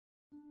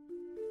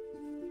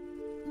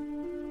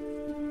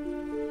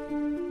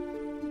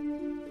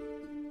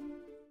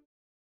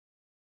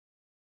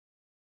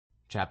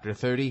Chapter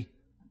 30.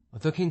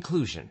 The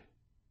Conclusion.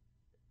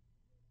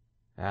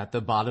 At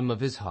the bottom of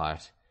his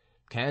heart,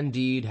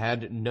 Candide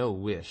had no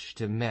wish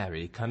to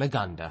marry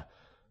Cunegonde,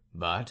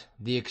 but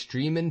the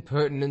extreme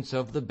impertinence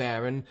of the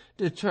Baron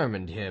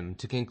determined him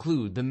to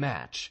conclude the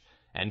match,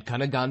 and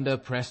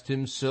Cunegonde pressed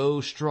him so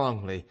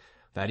strongly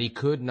that he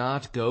could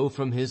not go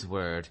from his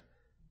word.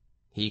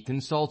 He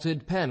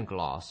consulted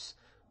Pangloss,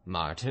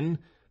 Martin,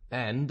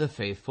 and the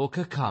faithful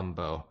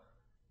Cacambo.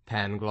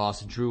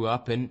 Pangloss drew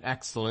up an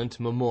excellent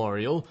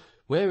memorial,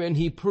 wherein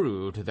he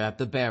proved that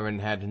the Baron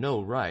had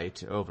no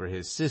right over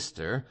his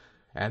sister,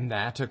 and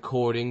that,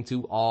 according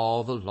to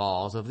all the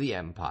laws of the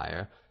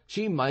empire,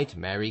 she might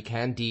marry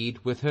Candide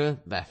with her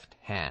left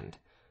hand.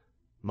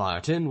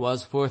 Martin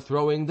was for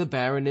throwing the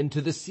Baron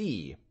into the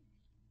sea.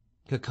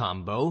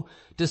 Cacambo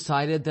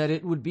decided that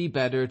it would be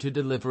better to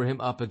deliver him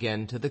up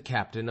again to the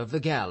captain of the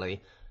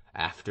galley,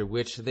 after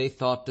which they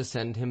thought to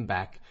send him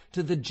back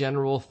to the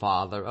general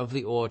father of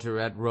the order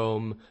at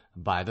Rome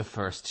by the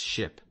first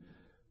ship.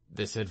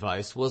 This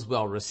advice was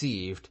well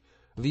received.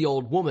 The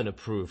old woman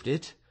approved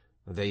it.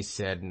 They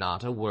said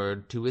not a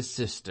word to his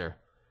sister.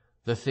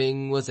 The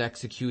thing was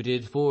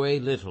executed for a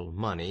little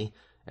money,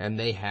 and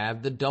they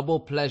had the double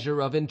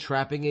pleasure of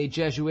entrapping a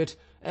Jesuit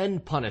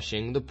and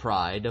punishing the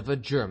pride of a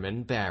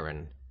German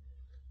baron.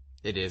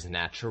 It is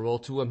natural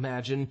to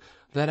imagine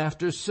that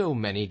after so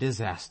many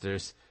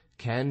disasters,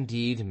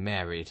 Candide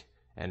married,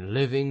 and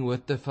living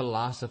with the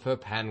philosopher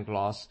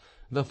Pangloss,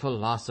 the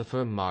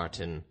philosopher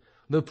Martin,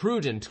 the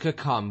prudent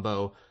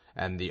Cacambo,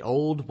 and the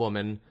old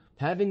woman,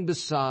 having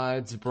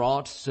besides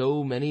brought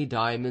so many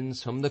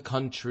diamonds from the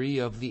country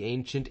of the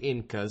ancient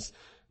Incas,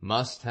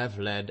 must have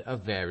led a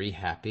very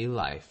happy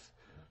life.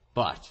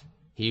 But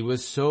he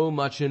was so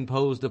much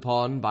imposed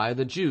upon by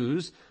the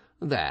Jews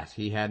that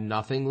he had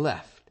nothing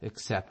left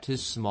except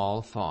his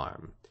small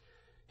farm.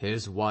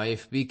 His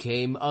wife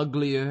became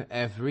uglier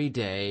every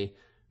day,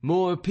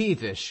 more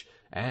peevish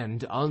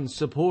and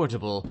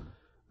unsupportable.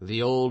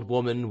 The old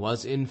woman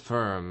was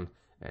infirm,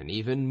 and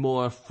even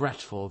more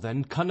fretful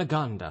than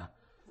Cunegonde.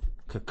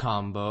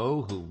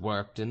 Cacambo, who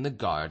worked in the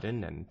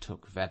garden and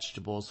took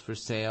vegetables for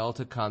sale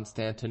to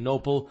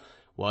Constantinople,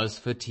 was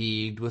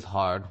fatigued with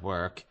hard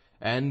work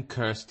and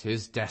cursed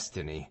his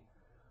destiny.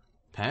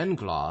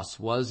 Pangloss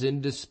was in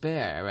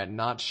despair at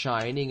not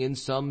shining in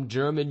some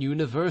German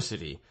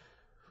university.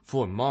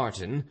 For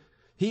Martin,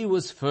 he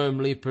was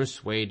firmly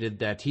persuaded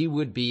that he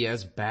would be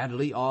as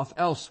badly off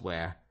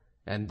elsewhere,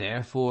 and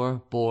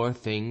therefore bore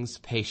things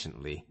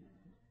patiently.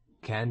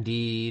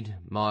 Candide,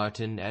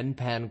 Martin, and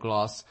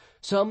Pangloss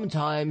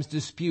sometimes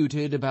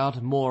disputed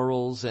about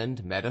morals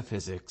and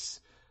metaphysics.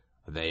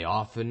 They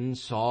often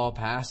saw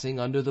passing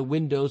under the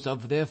windows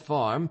of their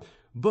farm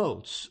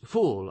boats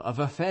full of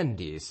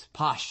effendis,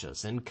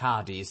 pashas, and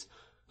cadis,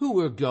 who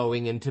were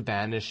going into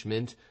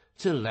banishment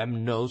to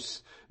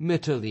Lemnos,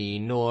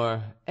 Mytilene,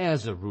 or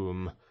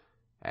Erzurum,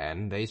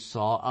 and they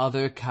saw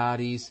other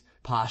cadis,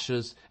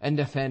 pashas, and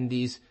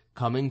effendis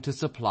coming to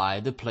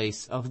supply the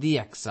place of the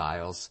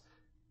exiles,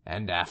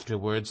 and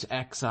afterwards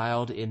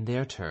exiled in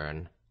their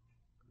turn.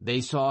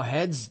 They saw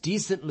heads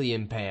decently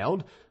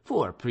impaled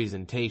for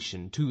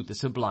presentation to the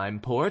Sublime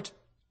Porte.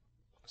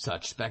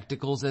 Such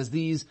spectacles as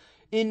these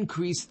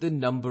increased the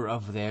number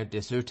of their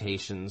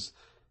dissertations,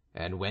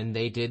 and when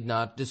they did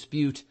not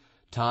dispute,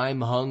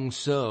 time hung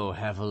so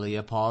heavily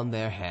upon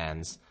their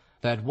hands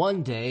that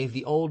one day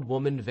the old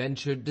woman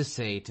ventured to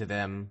say to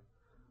them,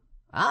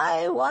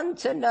 "I want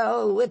to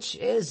know which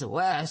is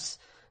worse,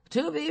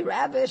 to be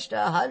ravished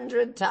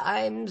 100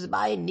 times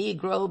by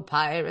Negro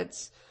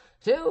pirates,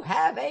 to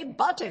have a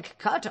buttock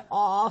cut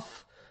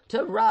off,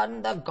 to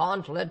run the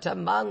gauntlet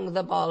among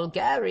the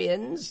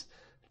Bulgarians,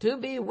 to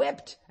be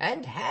whipped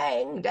and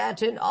hanged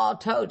at an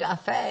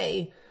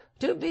auto-da-fe,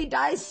 to be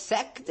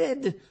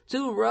dissected,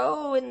 to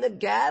row in the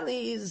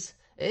galleys,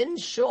 in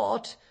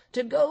short,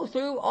 to go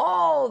through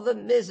all the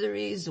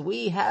miseries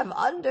we have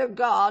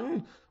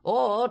undergone,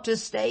 or to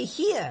stay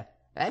here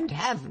and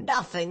have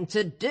nothing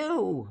to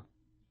do."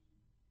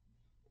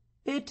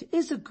 "It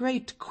is a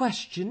great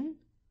question,"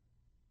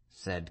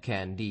 said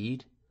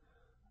Candide.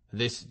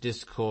 This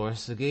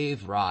discourse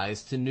gave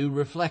rise to new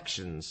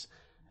reflections,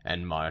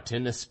 and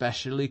Martin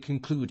especially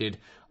concluded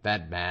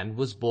that man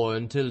was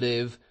born to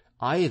live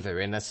either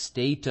in a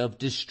state of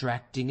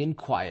distracting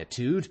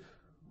inquietude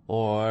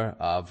or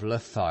of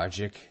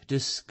lethargic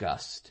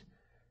disgust.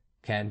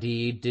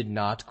 Candide did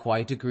not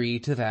quite agree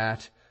to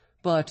that,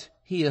 but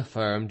he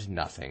affirmed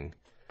nothing.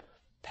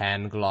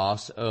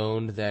 Pangloss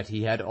owned that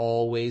he had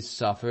always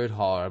suffered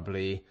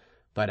horribly,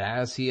 but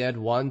as he had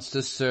once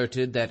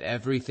asserted that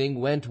everything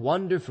went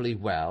wonderfully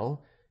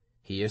well,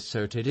 he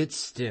asserted it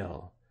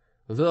still,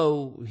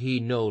 though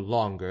he no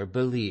longer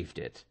believed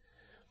it.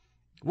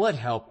 What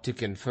helped to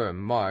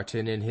confirm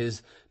Martin in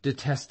his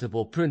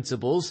detestable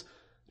principles,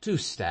 to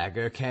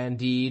stagger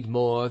Candide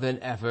more than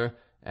ever,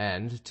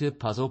 and to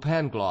puzzle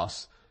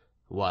Pangloss,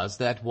 was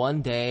that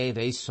one day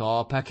they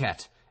saw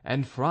Paquette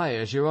and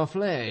Friar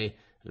Giroflée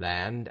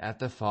land at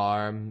the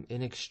farm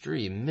in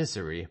extreme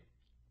misery.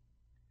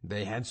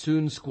 They had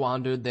soon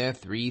squandered their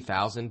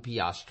 3,000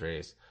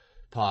 piastres,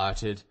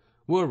 parted,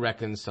 were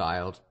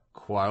reconciled,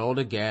 quarrelled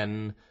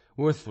again,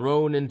 were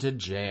thrown into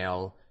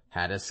jail,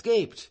 had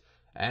escaped,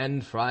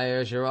 and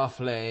Friar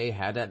Giroflée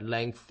had at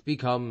length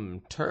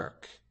become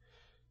Turk.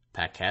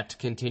 Paquette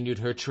continued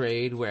her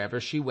trade wherever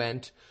she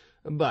went,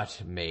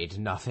 but made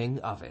nothing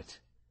of it.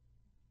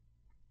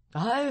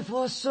 "I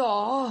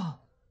foresaw,"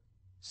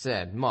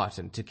 said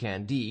Martin to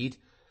Candide,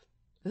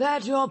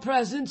 "that your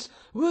presence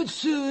would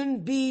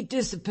soon be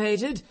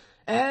dissipated,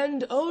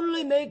 and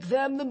only make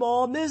them the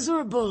more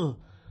miserable.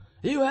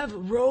 You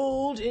have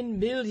rolled in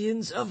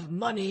millions of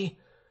money,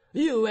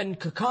 you and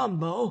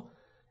Cacambo,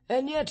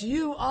 and yet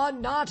you are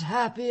not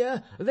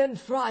happier than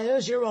Friar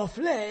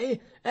Giroflée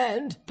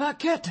and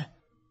Paquette."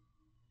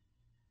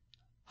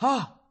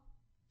 "Ha!"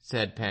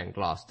 said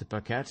Pangloss to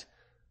Paquette.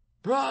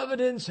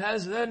 "Providence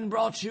has then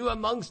brought you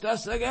amongst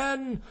us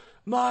again,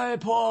 my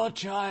poor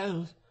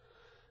child.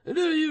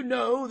 Do you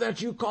know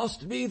that you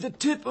cost me the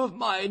tip of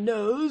my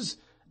nose,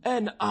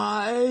 an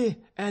eye,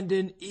 and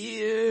an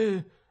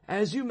ear,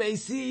 as you may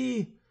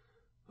see?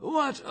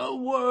 What a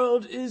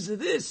world is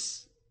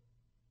this!"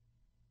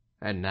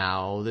 And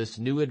now this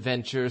new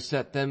adventure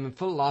set them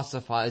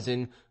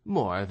philosophizing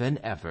more than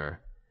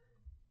ever.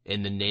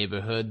 In the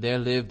neighbourhood there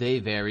lived a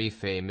very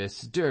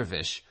famous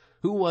dervish,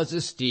 who was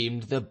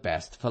esteemed the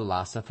best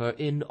philosopher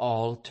in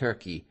all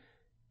Turkey,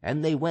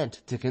 and they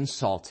went to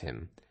consult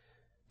him.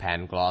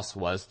 Pangloss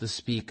was the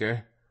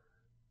speaker.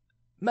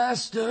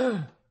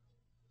 "Master,"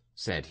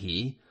 said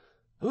he,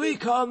 "we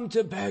come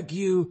to beg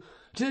you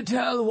to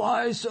tell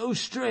why so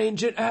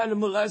strange an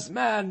animal as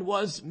man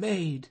was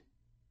made."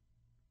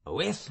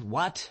 "With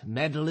what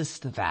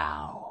meddlest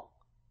thou?"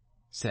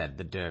 said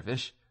the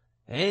dervish.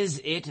 "Is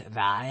it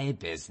thy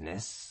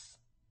business?"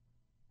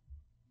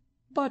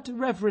 "But,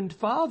 reverend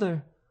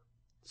father,"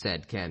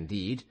 said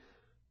Candide,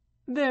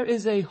 "there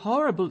is a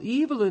horrible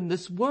evil in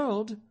this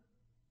world."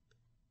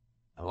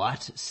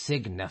 "What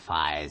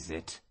signifies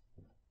it,"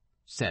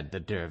 said the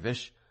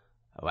dervish,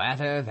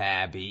 "whether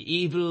there be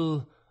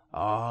evil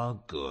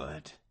or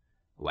good?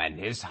 When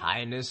his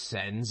highness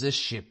sends a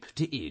ship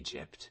to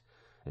Egypt,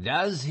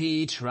 does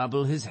he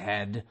trouble his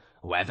head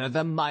whether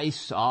the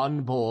mice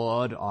on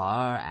board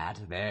are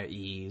at their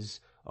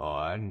ease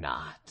or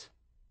not?"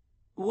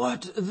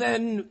 "What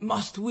then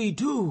must we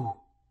do?"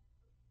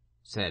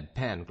 said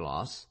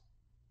Pangloss.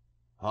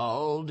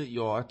 "Hold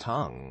your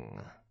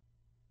tongue,"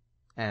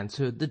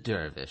 answered the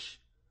dervish.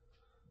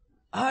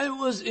 "I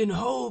was in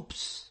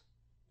hopes,"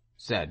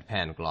 said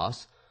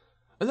Pangloss,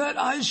 "that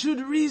I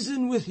should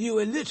reason with you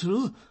a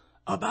little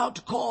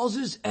about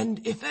causes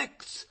and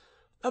effects,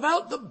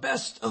 about the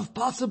best of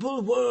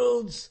possible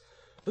worlds,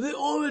 the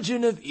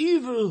origin of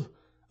evil,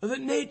 the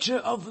nature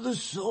of the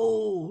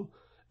soul,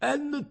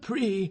 and the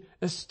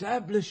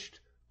pre-established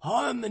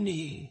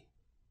harmony."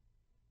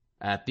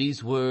 At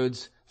these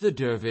words the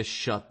dervish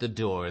shut the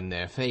door in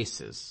their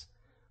faces.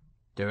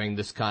 During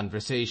this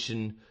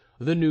conversation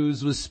the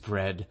news was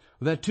spread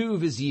that 2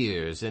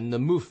 viziers and the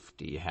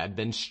Mufti had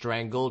been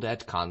strangled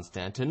at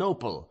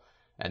Constantinople,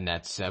 and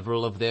that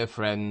several of their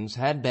friends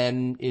had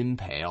been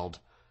impaled.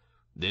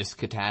 This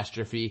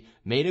catastrophe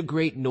made a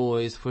great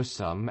noise for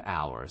some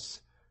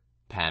hours.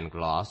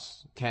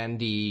 Pangloss,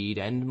 Candide,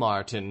 and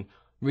Martin,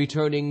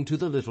 returning to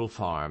the little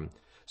farm,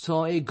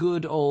 saw a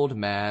good old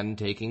man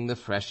taking the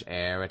fresh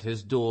air at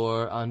his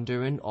door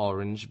under an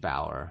orange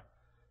bower.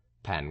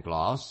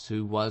 Pangloss,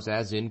 who was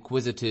as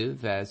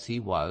inquisitive as he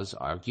was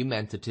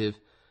argumentative,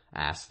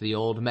 asked the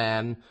old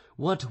man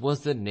what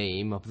was the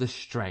name of the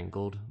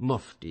strangled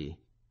Mufti.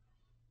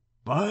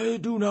 "I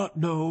do not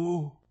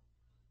know,"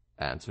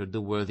 answered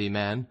the worthy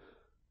man,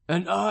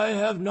 "and I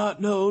have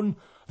not known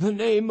the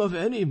name of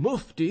any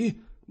Mufti,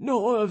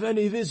 nor of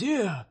any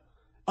vizier.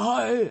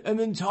 I am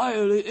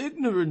entirely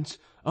ignorant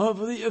of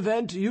the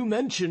event you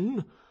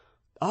mention.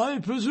 I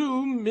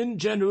presume, in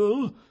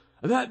general,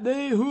 that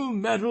they who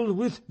meddle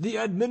with the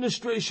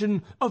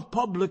administration of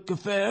public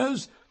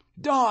affairs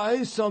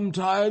die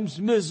sometimes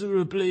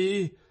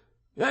miserably,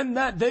 and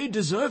that they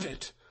deserve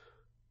it.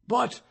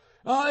 But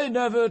I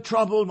never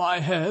trouble my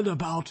head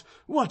about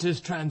what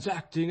is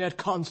transacting at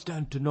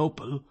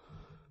Constantinople.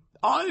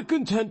 I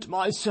content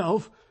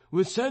myself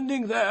with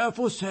sending there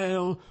for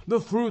sale the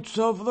fruits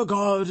of the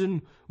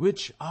garden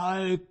which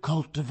I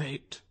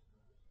cultivate."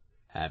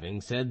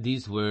 Having said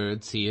these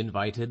words, he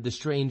invited the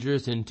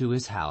strangers into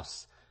his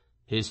house.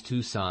 His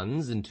 2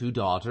 sons and 2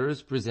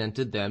 daughters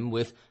presented them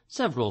with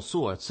several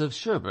sorts of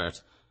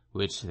sherbet,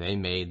 which they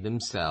made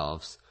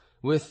themselves,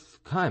 with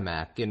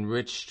kaimak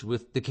enriched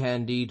with the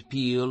candied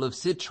peel of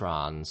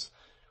citrons,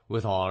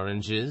 with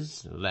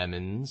oranges,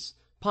 lemons,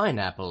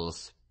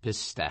 pineapples,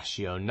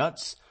 pistachio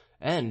nuts,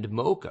 and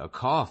mocha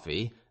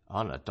coffee,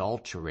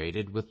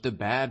 unadulterated with the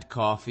bad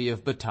coffee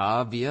of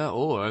Batavia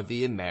or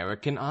the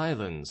American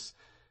islands.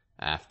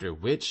 After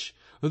which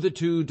the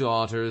 2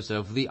 daughters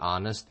of the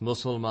honest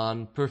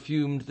Mussulman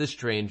perfumed the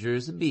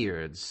strangers'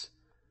 beards.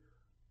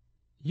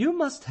 "You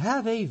must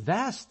have a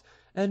vast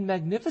and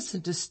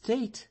magnificent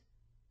estate,"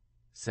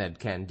 said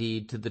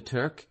Candide to the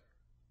Turk.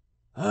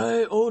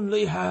 I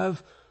only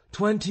have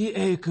 20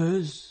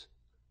 acres,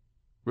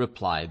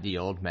 replied the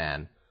old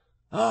man.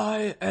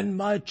 I and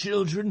my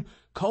children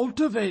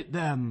cultivate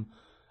them.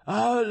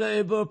 Our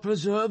labor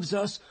preserves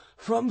us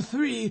from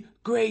 3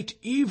 great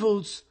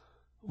evils: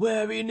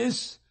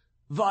 weariness,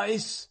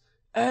 vice,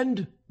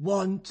 and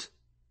want.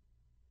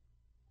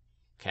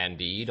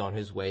 Candide, on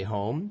his way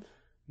home,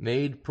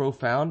 made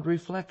profound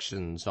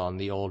reflections on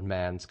the old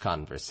man's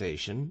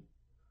conversation.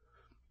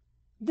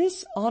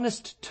 "This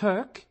honest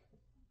Turk,"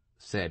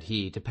 said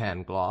he to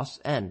Pangloss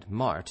and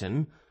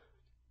Martin,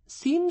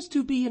 "seems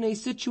to be in a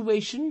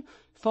situation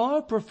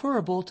far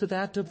preferable to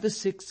that of the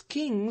 6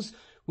 kings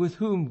with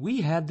whom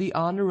we had the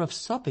honor of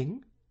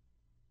supping."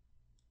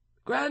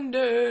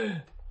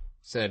 "Grandeur,"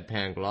 said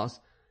Pangloss,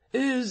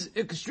 "is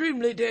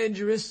extremely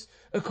dangerous,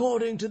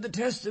 according to the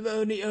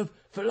testimony of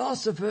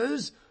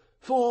philosophers,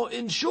 for,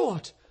 in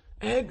short,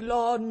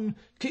 Eglon,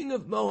 king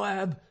of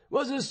Moab,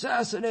 was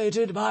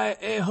assassinated by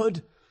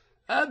Ehud.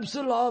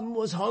 Absalom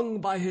was hung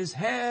by his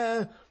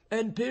hair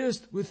and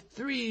pierced with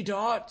 3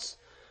 darts.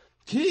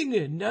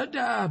 King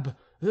Nadab,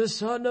 the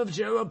son of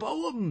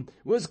Jeroboam,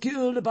 was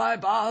killed by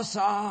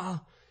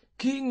Baasah,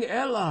 King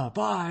Elah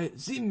by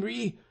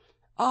Zimri,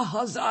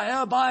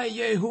 Ahaziah by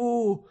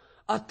Jehu,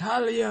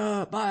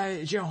 Athaliah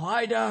by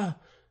Jehoiada.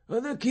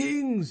 The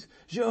kings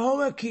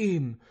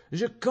Jehoiakim,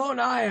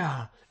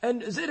 Jeconiah,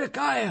 and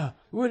Zedekiah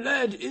were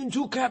led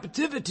into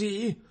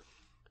captivity.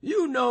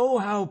 You know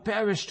how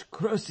perished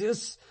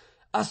Croesus,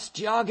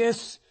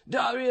 Astyages,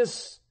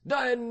 Darius,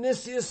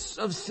 Dionysius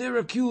of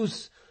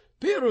Syracuse,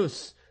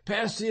 Pyrrhus,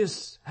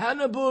 Perseus,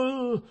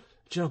 Hannibal,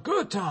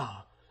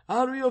 Jugurtha,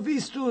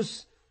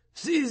 Ariovistus,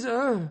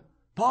 Caesar,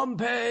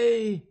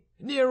 Pompey,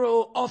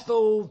 Nero,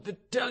 Otho,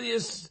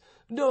 Vitellius,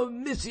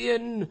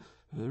 Domitian,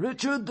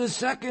 Richard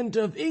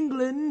II of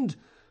England,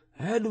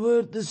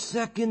 Edward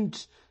II,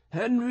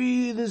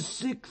 Henry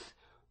VI,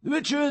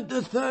 Richard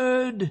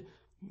III,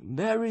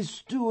 Mary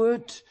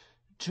Stuart,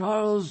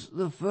 Charles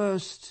I,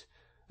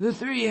 the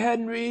 3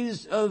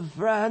 Henrys of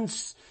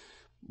France,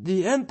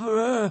 the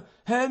Emperor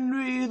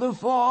Henry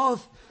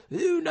IV,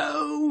 you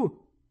know."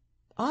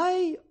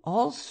 "I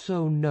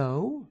also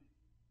know,"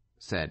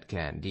 said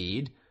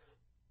Candide,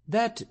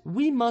 "that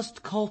we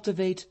must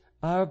cultivate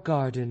our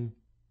garden."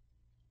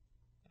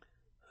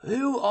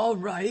 "You are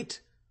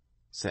right,"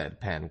 said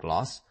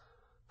Pangloss,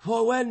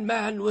 "for when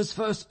man was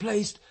first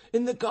placed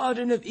in the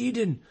Garden of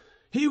Eden,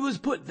 he was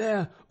put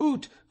there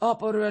ut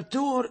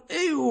operator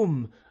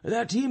eum,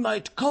 that he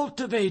might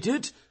cultivate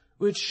it,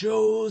 which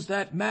shows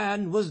that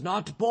man was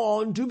not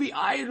born to be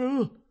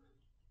idle."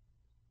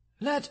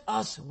 "Let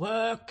us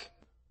work,"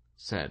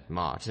 said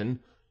Martin,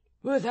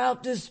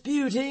 "without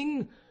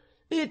disputing.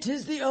 It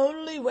is the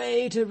only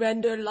way to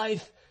render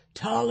life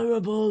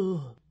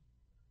tolerable."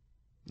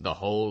 The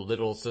whole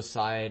little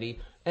society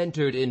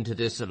entered into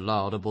this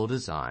laudable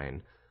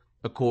design.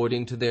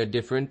 According to their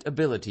different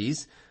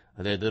abilities,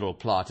 their little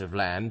plot of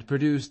land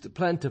produced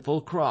plentiful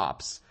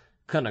crops.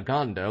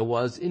 Cunegonde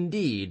was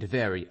indeed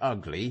very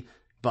ugly,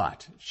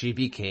 but she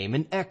became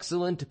an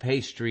excellent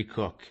pastry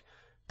cook.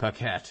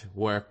 Paquette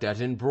worked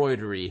at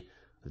embroidery.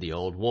 The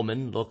old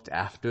woman looked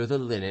after the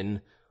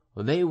linen.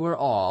 They were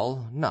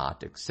all,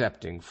 not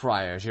excepting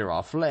Friar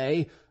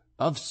Giroflée,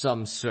 of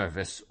some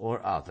service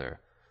or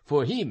other,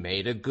 for he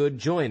made a good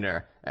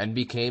joiner and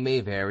became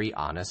a very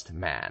honest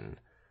man.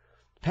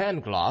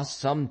 Pangloss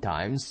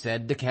sometimes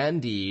said to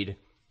Candide,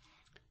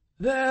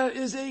 "There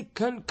is a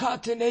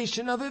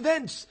concatenation of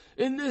events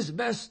in this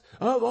best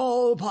of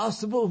all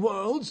possible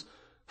worlds,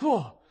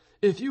 for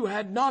if you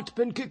had not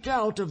been kicked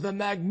out of the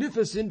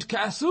magnificent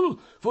castle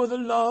for the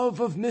love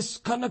of Miss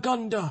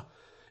Cunegonde,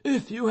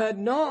 if you had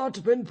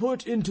not been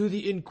put into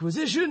the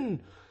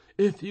Inquisition,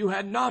 if you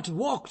had not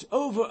walked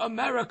over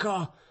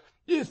America,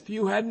 if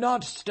you had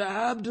not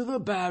stabbed the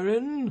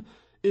Baron,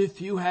 if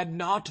you had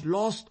not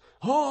lost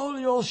all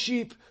your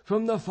sheep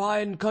from the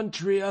fine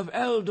country of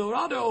El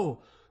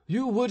Dorado,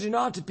 you would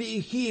not be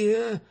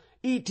here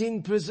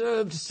eating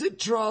preserved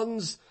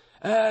citrons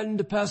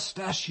and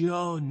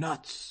pistachio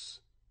nuts."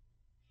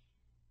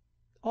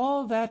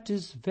 "All that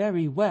is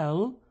very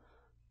well,"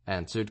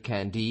 answered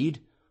Candide,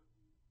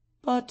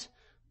 "but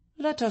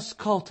let us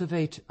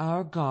cultivate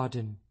our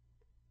garden."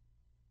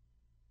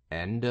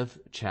 End of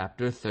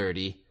chapter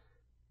 30.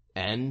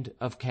 End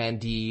of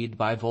Candide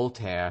by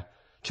Voltaire,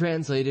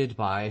 translated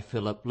by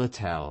Philip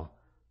Littell.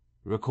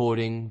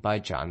 Recording by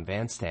John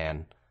Van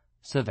Stan,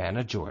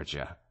 Savannah,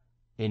 Georgia,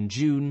 in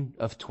June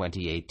of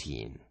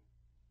 2018.